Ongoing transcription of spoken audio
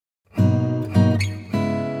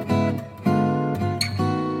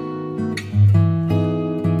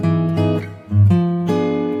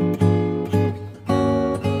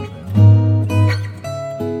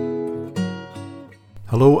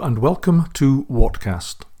Hello and welcome to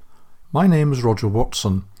Whatcast. My name is Roger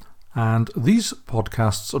Watson, and these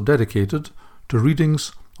podcasts are dedicated to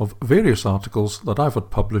readings of various articles that I've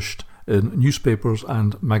had published in newspapers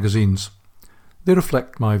and magazines. They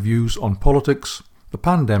reflect my views on politics, the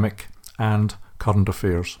pandemic, and current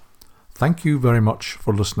affairs. Thank you very much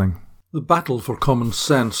for listening. The Battle for Common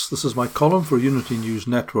Sense. This is my column for Unity News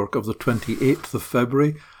Network of the 28th of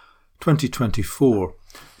February, 2024.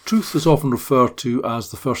 Truth is often referred to as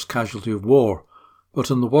the first casualty of war, but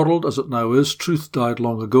in the world as it now is, truth died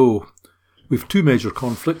long ago. We've two major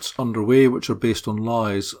conflicts underway which are based on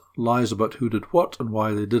lies about who did what and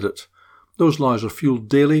why they did it. Those lies are fueled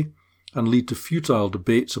daily and lead to futile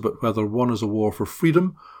debates about whether one is a war for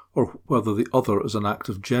freedom or whether the other is an act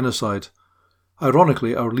of genocide.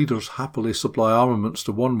 Ironically, our leaders happily supply armaments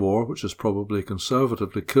to one war, which has probably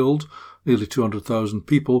conservatively killed nearly 200,000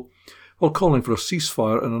 people, while calling for a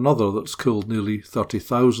ceasefire in another that's killed nearly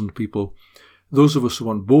 30,000 people. Those of us who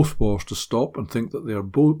want both wars to stop and think that they are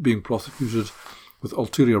both being prosecuted with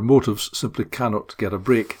ulterior motives simply cannot get a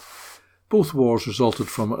break. Both wars resulted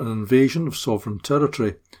from an invasion of sovereign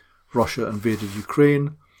territory. Russia invaded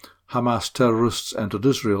Ukraine, Hamas terrorists entered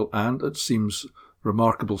Israel, and, it seems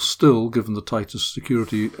remarkable still, given the tightest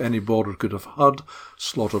security any border could have had,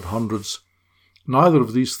 slaughtered hundreds. Neither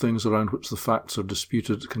of these things around which the facts are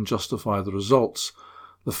disputed can justify the results,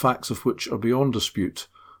 the facts of which are beyond dispute.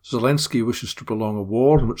 Zelensky wishes to prolong a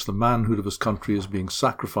war in which the manhood of his country is being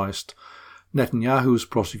sacrificed. Netanyahu is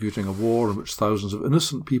prosecuting a war in which thousands of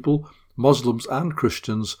innocent people, Muslims and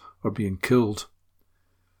Christians, are being killed.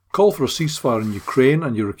 Call for a ceasefire in Ukraine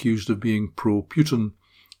and you're accused of being pro-Putin.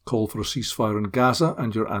 Call for a ceasefire in Gaza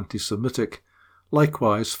and you're anti-Semitic.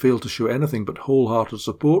 Likewise, fail to show anything but wholehearted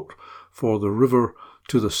support for the river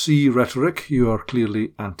to the sea rhetoric, you are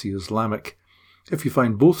clearly anti-Islamic. If you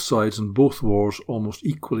find both sides in both wars almost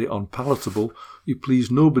equally unpalatable, you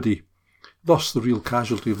please nobody. Thus, the real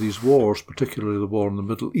casualty of these wars, particularly the war in the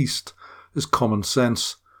Middle East, is common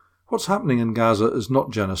sense. What's happening in Gaza is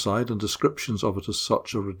not genocide, and descriptions of it as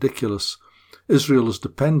such are ridiculous. Israel is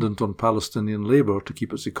dependent on Palestinian labour to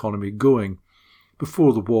keep its economy going.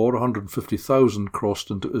 Before the war, 150,000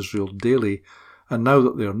 crossed into Israel daily, and now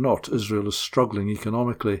that they are not, Israel is struggling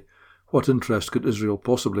economically. What interest could Israel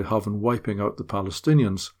possibly have in wiping out the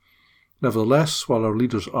Palestinians? Nevertheless, while our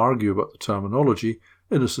leaders argue about the terminology,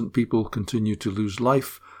 innocent people continue to lose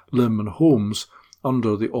life, limb and homes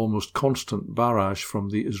under the almost constant barrage from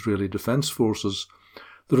the Israeli Defence Forces.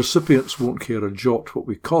 The recipients won't care a jot what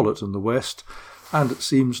we call it in the West, and it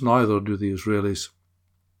seems neither do the Israelis.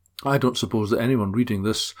 I don't suppose that anyone reading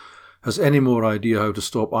this has any more idea how to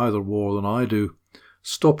stop either war than I do.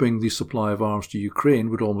 Stopping the supply of arms to Ukraine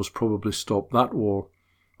would almost probably stop that war.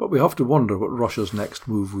 But we have to wonder what Russia's next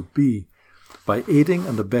move would be. By aiding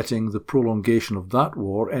and abetting the prolongation of that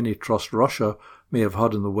war, any trust Russia may have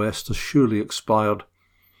had in the West has surely expired.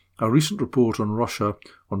 A recent report on Russia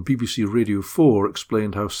on BBC Radio 4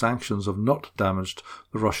 explained how sanctions have not damaged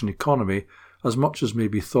the Russian economy as much as may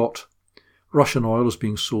be thought. Russian oil is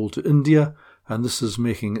being sold to India, and this is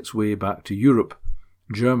making its way back to Europe.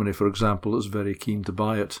 Germany, for example, is very keen to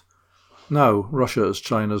buy it. Now, Russia is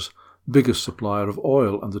China's biggest supplier of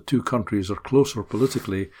oil, and the two countries are closer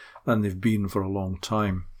politically than they've been for a long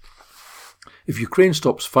time. If Ukraine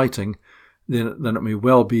stops fighting, then it may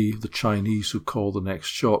well be the Chinese who call the next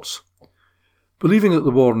shots. Believing that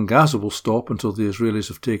the war in Gaza will stop until the Israelis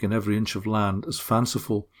have taken every inch of land is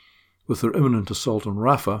fanciful. With their imminent assault on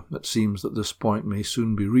Rafah, it seems that this point may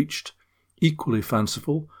soon be reached. Equally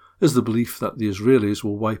fanciful is the belief that the Israelis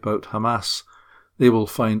will wipe out Hamas. They will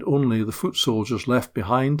find only the foot soldiers left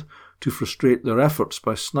behind to frustrate their efforts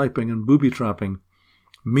by sniping and booby-trapping.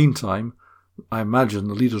 Meantime, I imagine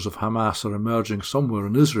the leaders of Hamas are emerging somewhere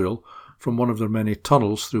in Israel from one of their many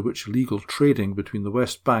tunnels through which illegal trading between the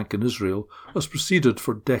West Bank and Israel has proceeded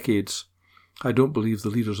for decades. I don't believe the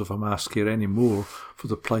leaders of Hamas care any more for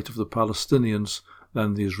the plight of the Palestinians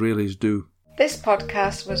than the Israelis do. This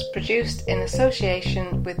podcast was produced in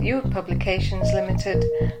association with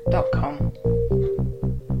youthpublicationslimited.com.